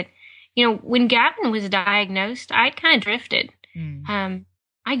say that, when Gavin was diagnosed, I'd kind of drifted.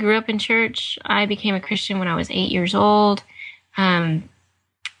 I grew up in church. I became a Christian when I was 8 years old. Very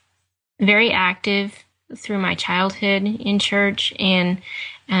active through my childhood in church and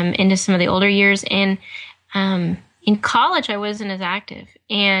into some of the older years. And in college, I wasn't as active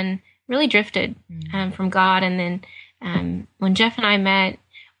and really drifted from God. And then when Jeff and I met,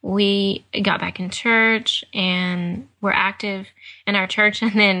 we got back in church and were active in our church.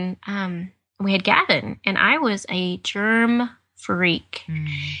 And then we had Gavin, and I was a germ freak.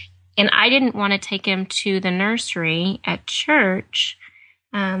 And I didn't want to take him to the nursery at church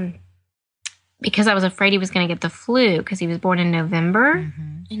because I was afraid he was going to get the flu because he was born in November.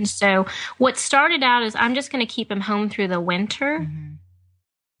 And so what started out as I'm just going to keep him home through the winter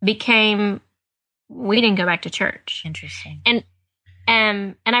became we didn't go back to church. Interesting.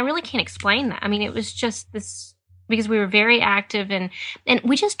 And I really can't explain that. I mean, it was just this because we were very active and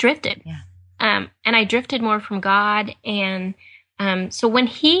we just drifted. Yeah. And I drifted more from God. And so when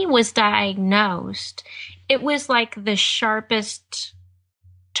he was diagnosed, it was like the sharpest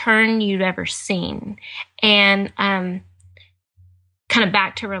turn you'd ever seen. And kind of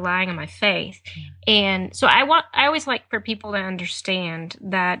back to relying on my faith. And so I always like for people to understand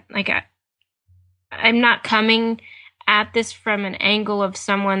that, like, I'm not coming at this from an angle of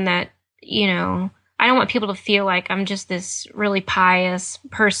someone that, I don't want people to feel like I'm just this really pious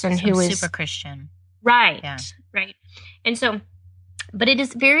person who is super Christian. Right. Yeah. Right. And so, but it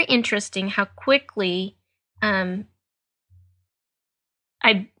is very interesting how quickly, I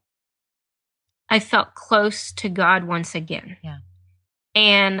felt close to God once again. Yeah.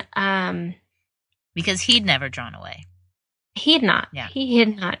 And, because he'd never drawn away. He had not. Yeah. He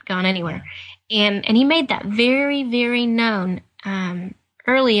had not gone anywhere. Yeah. And he made that very, very known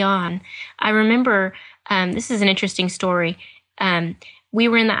early on. I remember, this is an interesting story. We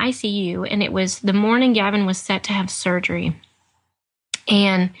were in the ICU, and it was the morning Gavin was set to have surgery.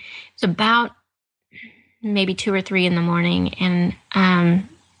 And it's about maybe 2 or 3 in the morning. And,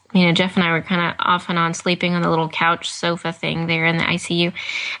 Jeff and I were kind of off and on sleeping on the little couch sofa thing there in the ICU.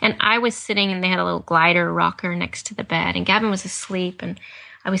 And I was sitting, and they had a little glider rocker next to the bed. And Gavin was asleep. And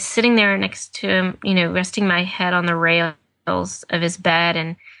I was sitting there next to him, resting my head on the rails of his bed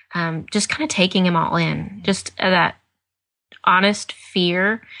and just kind of taking him all in. Just that honest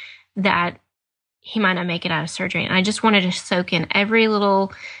fear that he might not make it out of surgery. And I just wanted to soak in every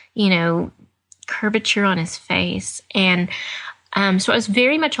little, curvature on his face. And so I was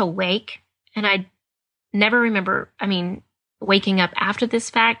very much awake, and I never remember, waking up after this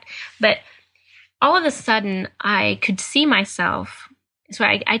fact, but all of a sudden I could see myself. So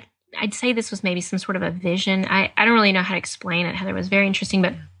I'd say this was maybe some sort of a vision. I don't really know how to explain it, Heather. It was very interesting,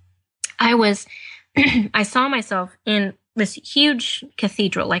 but I saw myself in this huge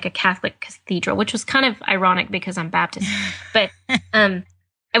cathedral, like a Catholic cathedral, which was kind of ironic because I'm Baptist, but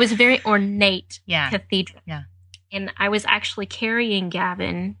it was a very ornate cathedral. Yeah. And I was actually carrying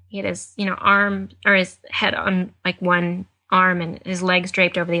Gavin. He had his, arm or his head on like one arm and his legs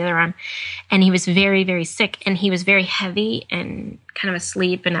draped over the other arm. And he was very, very sick, and he was very heavy and kind of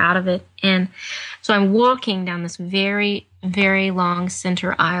asleep and out of it. And so I'm walking down this very, very long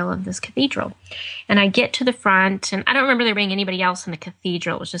center aisle of this cathedral. And I get to the front, and I don't remember there being anybody else in the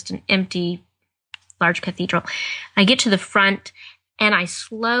cathedral. It was just an empty, large cathedral. I get to the front, and I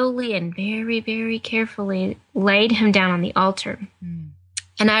slowly and very, very carefully laid him down on the altar.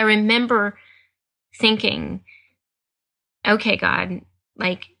 And I remember thinking, okay, God,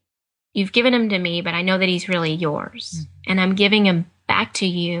 like, you've given him to me, but I know that he's really yours, and I'm giving him back to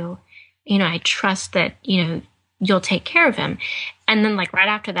you. I trust that, you'll take care of him. And then like right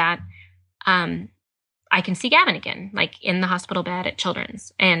after that, I can see Gavin again, like in the hospital bed at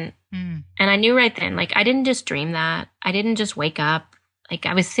Children's. And I knew right then, like, I didn't just dream that. I didn't just wake up. Like,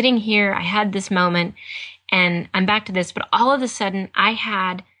 I was sitting here, I had this moment, and I'm back to this. But all of a sudden, I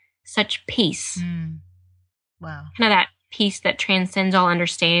had such peace. Wow. Kind of that peace that transcends all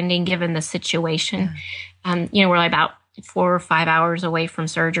understanding given the situation. Yeah. We're like about 4 or 5 hours away from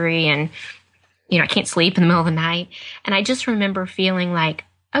surgery, and, I can't sleep in the middle of the night. And I just remember feeling like,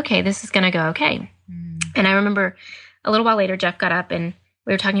 okay, this is going to go okay. And I remember a little while later, Jeff got up and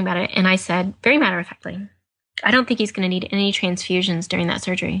we were talking about it. And I said, very matter-of-factly, I don't think he's going to need any transfusions during that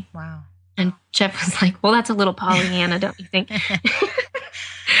surgery. Wow. And Jeff was like, well, that's a little Pollyanna, don't you think?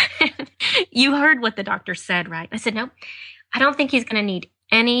 You heard what the doctor said, right? I said, no, I don't think he's going to need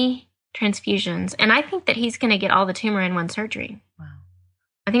any transfusions. And I think that he's going to get all the tumor in one surgery. Wow.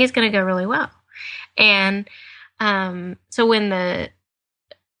 I think it's going to go really well. And so when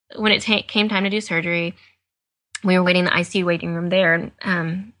it came time to do surgery, we were waiting in the ICU waiting room there,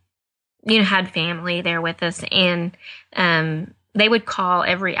 and had family there with us, and they would call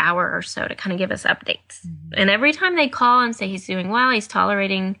every hour or so to kind of give us updates. And every time they call and say he's doing well, he's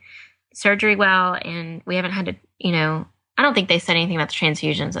tolerating surgery well, and we haven't had to, I don't think they said anything about the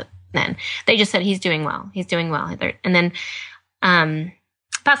transfusions then. They just said he's doing well. He's doing well. And then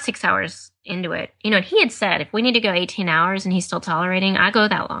about 6 hours into it, and he had said, if we need to go 18 hours and he's still tolerating, I go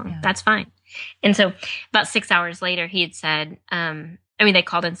that long. Yeah. That's fine. And so about 6 hours later, he had said, they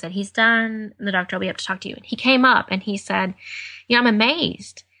called and said, he's done. The doctor will be up to talk to you. And he came up and he said, I'm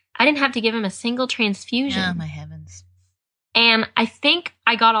amazed. I didn't have to give him a single transfusion. Oh, my heavens. And I think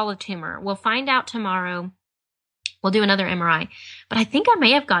I got all the tumor. We'll find out tomorrow. We'll do another MRI. But I think I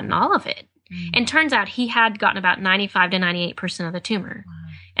may have gotten all of it. And turns out he had gotten about 95 to 98% of the tumor. Wow.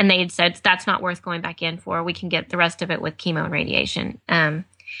 And they had said, that's not worth going back in for. We can get the rest of it with chemo and radiation.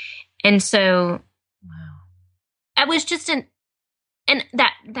 And so it was just and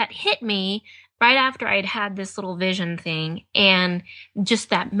that hit me right after I'd had this little vision thing, and just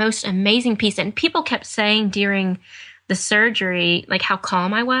that most amazing peace. And people kept saying during the surgery, like, how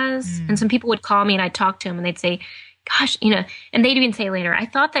calm I was. And some people would call me and I'd talk to them and they'd say, gosh, and they'd even say later, I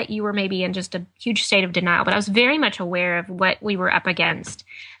thought that you were maybe in just a huge state of denial, but I was very much aware of what we were up against.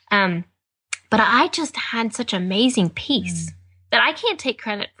 But I just had such amazing peace that I can't take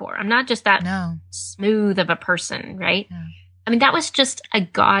credit for. I'm not just that smooth of a person, right? Yeah. That was just a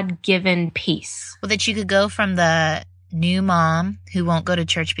God-given peace. Well, that you could go from the new mom who won't go to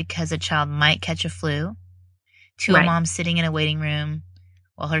church because a child might catch a flu to a mom sitting in a waiting room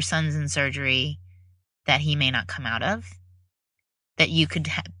while her son's in surgery that he may not come out of. That you could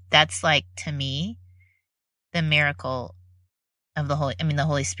that's like, to me, the miracle of the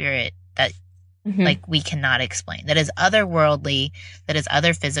Holy Spirit that like we cannot explain. That is otherworldly, that is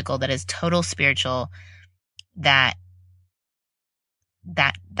other physical, that is total spiritual, that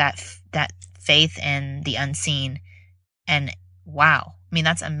faith in the unseen. And wow,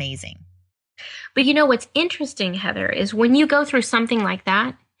 that's amazing. But what's interesting, Heather, is when you go through something like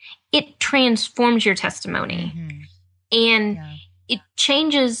that, it transforms your testimony. And it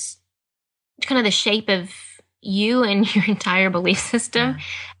changes kind of the shape of you and your entire belief system,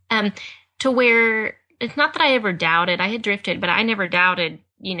 to where it's not that I ever doubted. I had drifted, but I never doubted,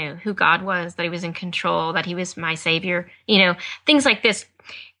 who God was, that he was in control, that he was my savior, things like this.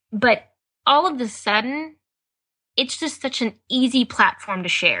 But all of a sudden, it's just such an easy platform to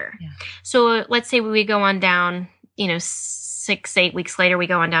share. Yeah. So let's say we go on down, 6-8 weeks later, we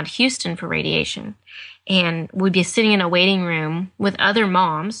go on down to Houston for radiation. And we'd be sitting in a waiting room with other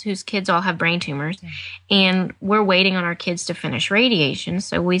moms whose kids all have brain tumors. Yeah. And we're waiting on our kids to finish radiation.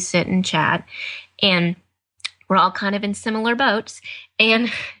 So we sit and chat. And we're all kind of in similar boats.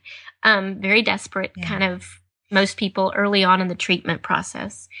 And very desperate, kind of most people early on in the treatment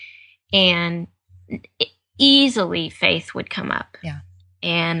process. And easily faith would come up. Yeah.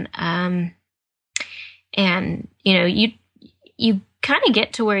 And you kind of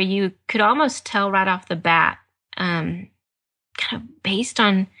get to where you could almost tell right off the bat, kind of based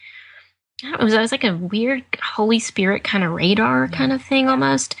on, I don't know, it was like a weird Holy Spirit kind of radar kind of thing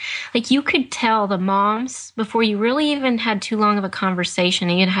almost. Like you could tell the moms before you really even had too long of a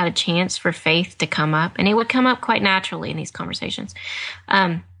conversation and you had a chance for faith to come up. And it would come up quite naturally in these conversations.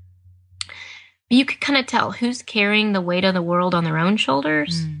 You could kind of tell who's carrying the weight of the world on their own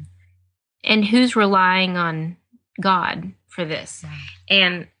shoulders and who's relying on God for this. Yeah.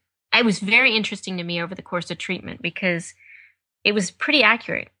 And it was very interesting to me over the course of treatment because it was pretty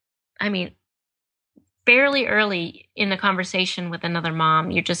accurate. I mean, fairly early in the conversation with another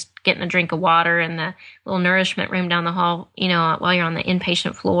mom, you're just getting a drink of water in the little nourishment room down the hall, while you're on the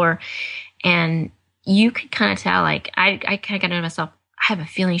inpatient floor. And you could kind of tell, like, I kind of got into myself, I have a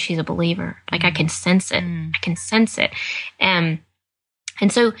feeling she's a believer. Like, I can sense it. I can sense it. And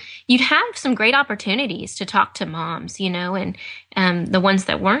so you'd have some great opportunities to talk to moms, and the ones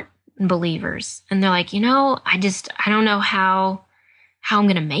that weren't believers. And they're like, I don't know how I'm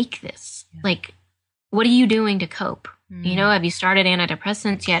going to make this. Yeah. Like, what are you doing to cope? Have you started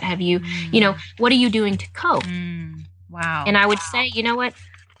antidepressants yet? Have you, what are you doing to cope? Wow. And I would say, you know what?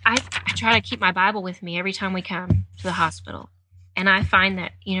 I try to keep my Bible with me every time we come to the hospital. And I find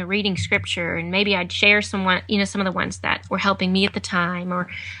that, reading scripture, and maybe I'd share some of the ones that were helping me at the time, or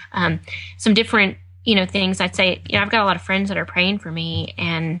some different, things. I'd say, I've got a lot of friends that are praying for me,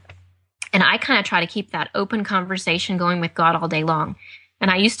 and I kind of try to keep that open conversation going with God all day long. And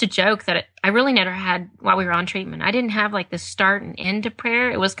I used to joke that I really never had, while we were on treatment, I didn't have like the start and end to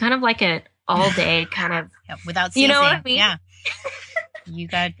prayer. It was kind of like an all day kind of, without ceasing. You know what I mean? Yeah.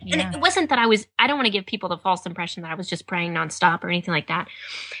 And it wasn't that I don't want to give people the false impression that I was just praying nonstop or anything like that.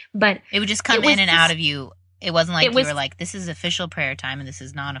 But it would just come in and out of you. It wasn't like you were like, this is official prayer time and this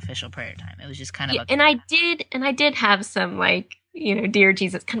is non-official prayer time. It was just kind of and I did have some, like, dear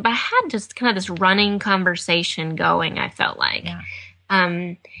Jesus, but I had just kind of this running conversation going, I felt like. Yeah.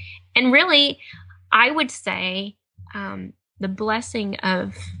 And really, I would say the blessing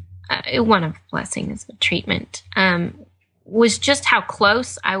of one of blessings of treatment was just how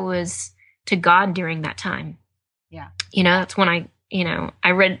close I was to God during that time. Yeah. That's when I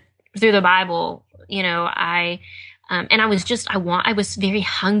read through the Bible, and I was very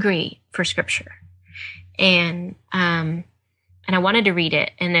hungry for scripture, and I wanted to read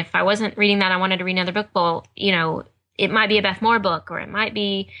it. And if I wasn't reading that, I wanted to read another book. Well, it might be a Beth Moore book, or it might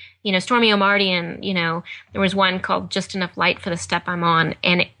be, Stormy O'Mardian. There was one called Just Enough Light for the Step I'm On,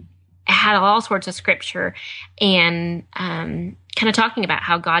 and it had all sorts of scripture, and kind of talking about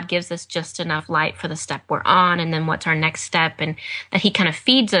how God gives us just enough light for the step we're on, and then what's our next step, and that he kind of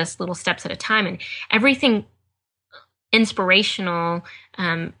feeds us little steps at a time, and everything inspirational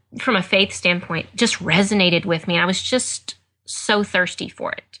from a faith standpoint just resonated with me. I was just so thirsty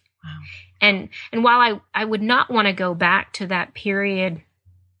for it. Wow. And while I would not want to go back to that period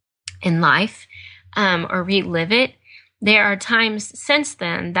in life or relive it, there are times since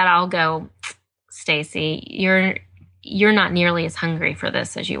then that I'll go, Stacie, you're not nearly as hungry for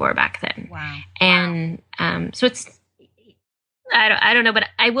this as you were back then. Wow. And so it's, I don't know, but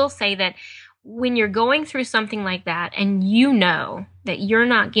I will say that when you're going through something like that, and that you're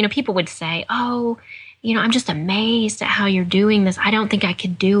not, people would say, oh, I'm just amazed at how you're doing this. I don't think I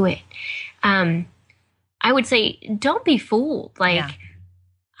could do it. I would say, don't be fooled. Like,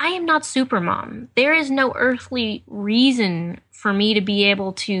 I am not Supermom. There is no earthly reason for me to be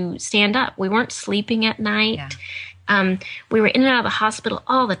able to stand up. We weren't sleeping at night. Yeah. We were in and out of the hospital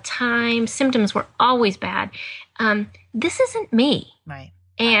all the time. Symptoms were always bad. This isn't me. Right.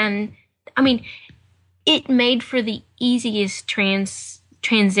 And I mean, it made for the easiest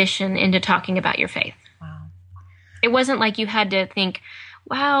transition into talking about your faith. Wow. It wasn't like you had to think,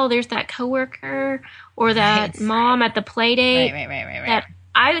 wow, there's that coworker or that mom at the play date. Right. That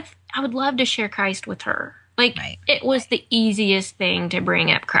I would love to share Christ with her. Like, It was the easiest thing to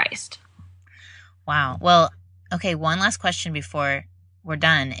bring up Christ. Wow. Well, okay, one last question before we're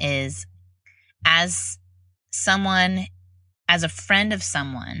done is, as a friend of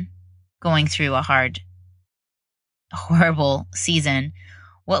someone going through a horrible season,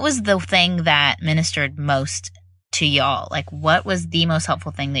 what was the thing that ministered most to y'all? Like, what was the most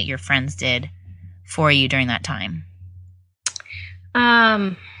helpful thing that your friends did for you during that time?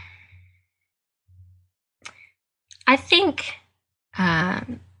 I think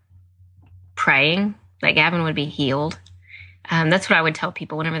praying that Gavin would be healed. That's what I would tell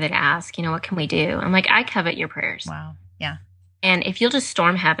people whenever they'd ask, what can we do? I'm like, I covet your prayers. Wow. Yeah. And if you'll just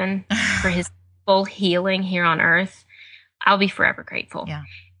storm heaven for his full healing here on earth, I'll be forever grateful. Yeah.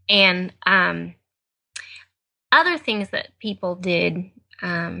 And other things that people did,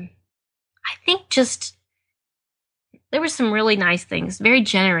 I think just there were some really nice things, very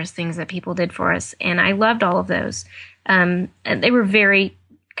generous things that people did for us. And I loved all of those. And they were very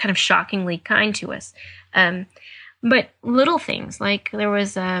kind of shockingly kind to us. But little things, like there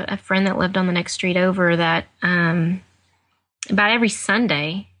was a friend that lived on the next street over that about every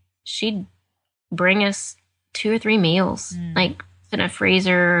Sunday, she'd bring us 2 or 3 meals, like in a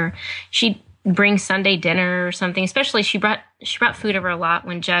freezer. She'd bring Sunday dinner or something. Especially she brought food over a lot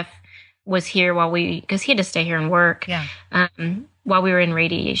when Jeff was here because he had to stay here and work. Yeah. while we were in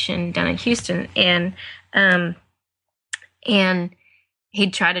radiation down in Houston, um, and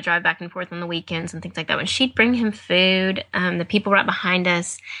he'd try to drive back and forth on the weekends and things like that. When she'd bring him food, the people right behind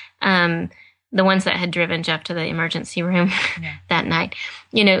us, the ones that had driven Jeff to the emergency room that night,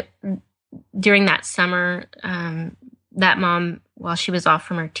 during that summer, that mom, while she was off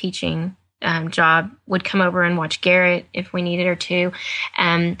from her teaching job, would come over and watch Garrett if we needed her to.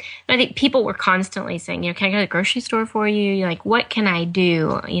 I think people were constantly saying, can I go to the grocery store for you? Like, what can I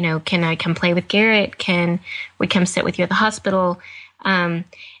do? Can I come play with Garrett? Can we come sit with you at the hospital? And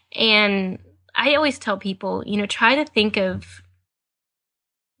I always tell people, try to think of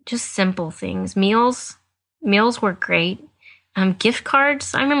just simple things. Meals were great. Gift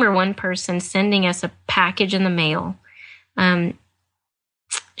cards. I remember one person sending us a package in the mail.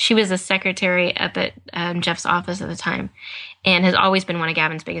 She was a secretary up at Jeff's office at the time, and has always been one of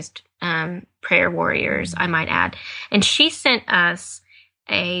Gavin's biggest prayer warriors, I might add. And she sent us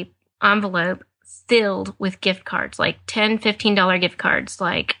a envelope filled with gift cards, like $10, $15 gift cards,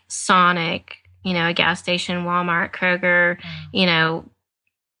 like Sonic, a gas station, Walmart, Kroger,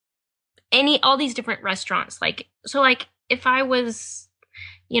 all these different restaurants. So if I was,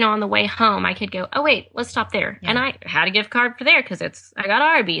 on the way home, I could go, oh, wait, let's stop there. Yeah. And I had a gift card for there because I got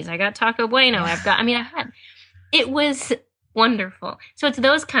Arby's, I got Taco Bueno, it was wonderful. So it's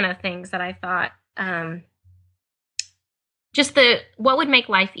those kind of things that I thought, what would make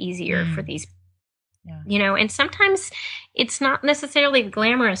life easier for these, and sometimes it's not necessarily a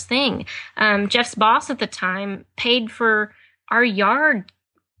glamorous thing. Jeff's boss at the time paid for our yard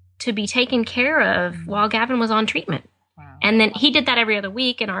to be taken care of while Gavin was on treatment. Wow. And then he did that every other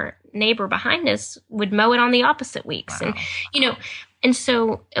week, and our neighbor behind us would mow it on the opposite weeks. Wow. And, and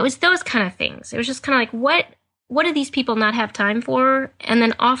so it was those kind of things. It was just kind of like, what do these people not have time for? And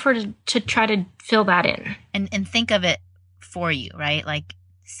then offer to try to fill that in. And think of it for you, right? Like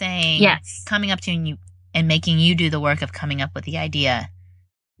saying, yes, coming up to you and making you do the work of coming up with the idea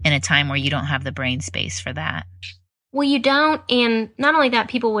in a time where you don't have the brain space for that. Well, you don't. And not only that,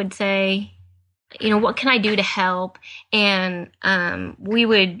 people would say, what can I do to help? And we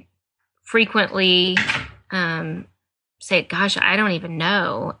would frequently say, gosh, I don't even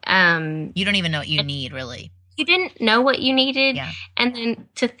know. You don't even know what you need, really. You didn't know what you needed. Yeah. And then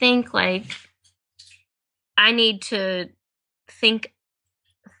to think like, I need to think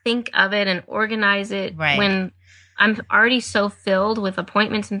of it and organize it when I'm already so filled with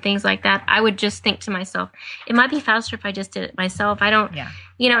appointments and things like that. I would just think to myself, it might be faster if I just did it myself. I don't,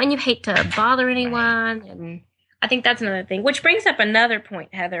 and you hate to bother anyone. Right. And I think that's another thing, which brings up another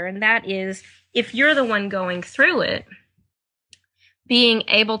point, Heather, and that is if you're the one going through it, being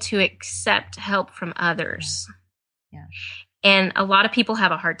able to accept help from others. Yeah. And a lot of people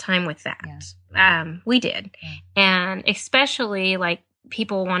have a hard time with that. Yeah. We did. Yeah. And especially like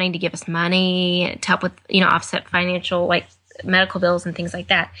people wanting to give us money to help with, offset financial, like medical bills and things like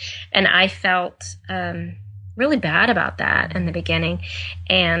that. And I felt really bad about that in the beginning.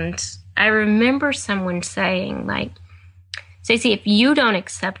 And I remember someone saying, like, Stacie, if you don't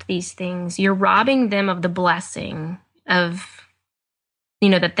accept these things, you're robbing them of the blessing of,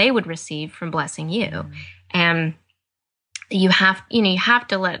 that they would receive from blessing you. Mm-hmm. And you have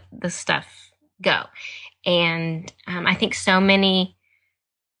to let the stuff go. And I think so many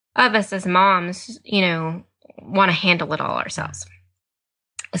of us as moms, want to handle it all ourselves,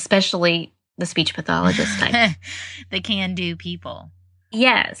 especially the speech pathologist type. The can-do people.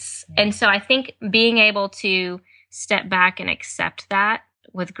 Yes. Yeah. And so I think being able to step back and accept that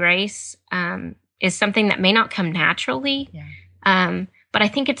with grace is something that may not come naturally. Yeah. But I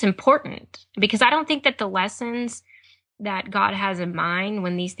think it's important because I don't think that the lessons that God has in mind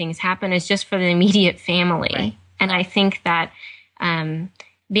when these things happen is just for the immediate family. Right. And I think that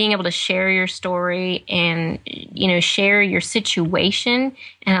being able to share your story and, share your situation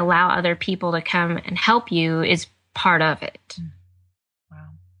and allow other people to come and help you is part of it. Wow.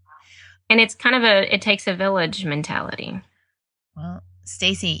 And it's kind of it takes a village mentality. Well,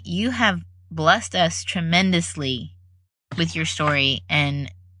 Stacie, you have blessed us tremendously with your story and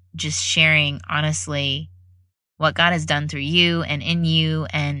just sharing honestly what God has done through you and in you.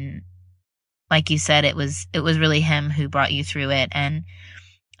 And like you said, it was really him who brought you through it. And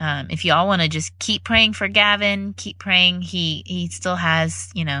if you all want to just keep praying for Gavin, keep praying. He still has,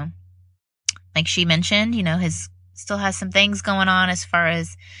 like she mentioned, his still has some things going on as far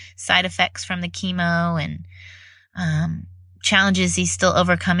as side effects from the chemo and challenges he's still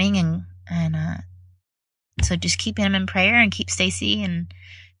overcoming. And so just keep him in prayer and keep Stacie and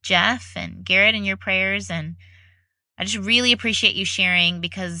Jeff and Garrett in your prayers. And I just really appreciate you sharing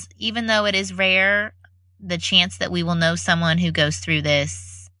because even though it is rare the chance that we will know someone who goes through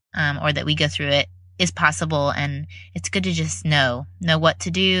this, or that we go through it, is possible. And it's good to just know what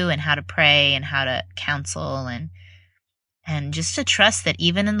to do and how to pray and how to counsel, and just to trust that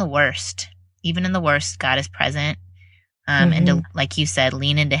even in the worst, God is present. And to, like you said,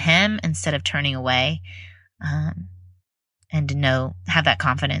 lean into him instead of turning away. And to have that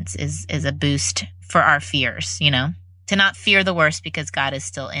confidence is a boost for our fears, to not fear the worst because God is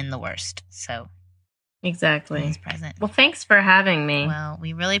still in the worst. So exactly. He's present. Well, thanks for having me. Well,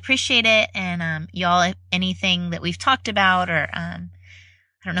 we really appreciate it. And y'all, if anything that we've talked about, or I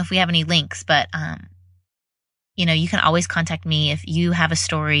don't know if we have any links, but you can always contact me if you have a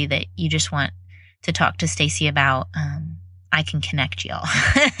story that you just want to talk to Stacie about. I can connect y'all.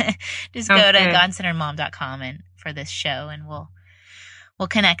 Just go to godcenteredmom.com and for this show, and we'll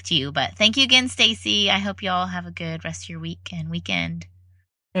connect you. But thank you again, Stacie. I hope y'all have a good rest of your week and weekend.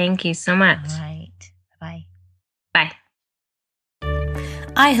 Thank you so much. All right. Bye. Bye.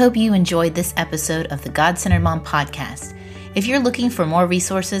 I hope you enjoyed this episode of the God Centered Mom podcast. If you're looking for more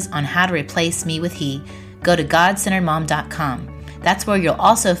resources on how to replace me with he, go to godcenteredmom.com. That's where you'll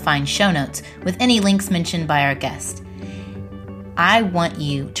also find show notes with any links mentioned by our guest. I want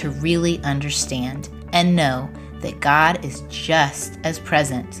you to really understand and know that God is just as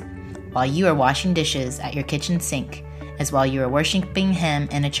present while you are washing dishes at your kitchen sink as while you are worshiping him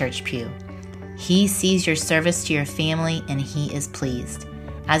in a church pew. He sees your service to your family and he is pleased.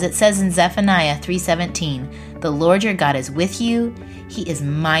 As it says in Zephaniah 3:17, the Lord your God is with you. He is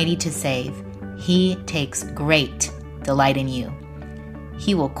mighty to save. He takes great delight in you.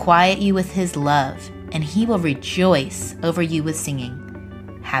 He will quiet you with his love, and he will rejoice over you with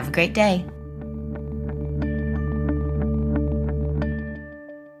singing. Have a great day.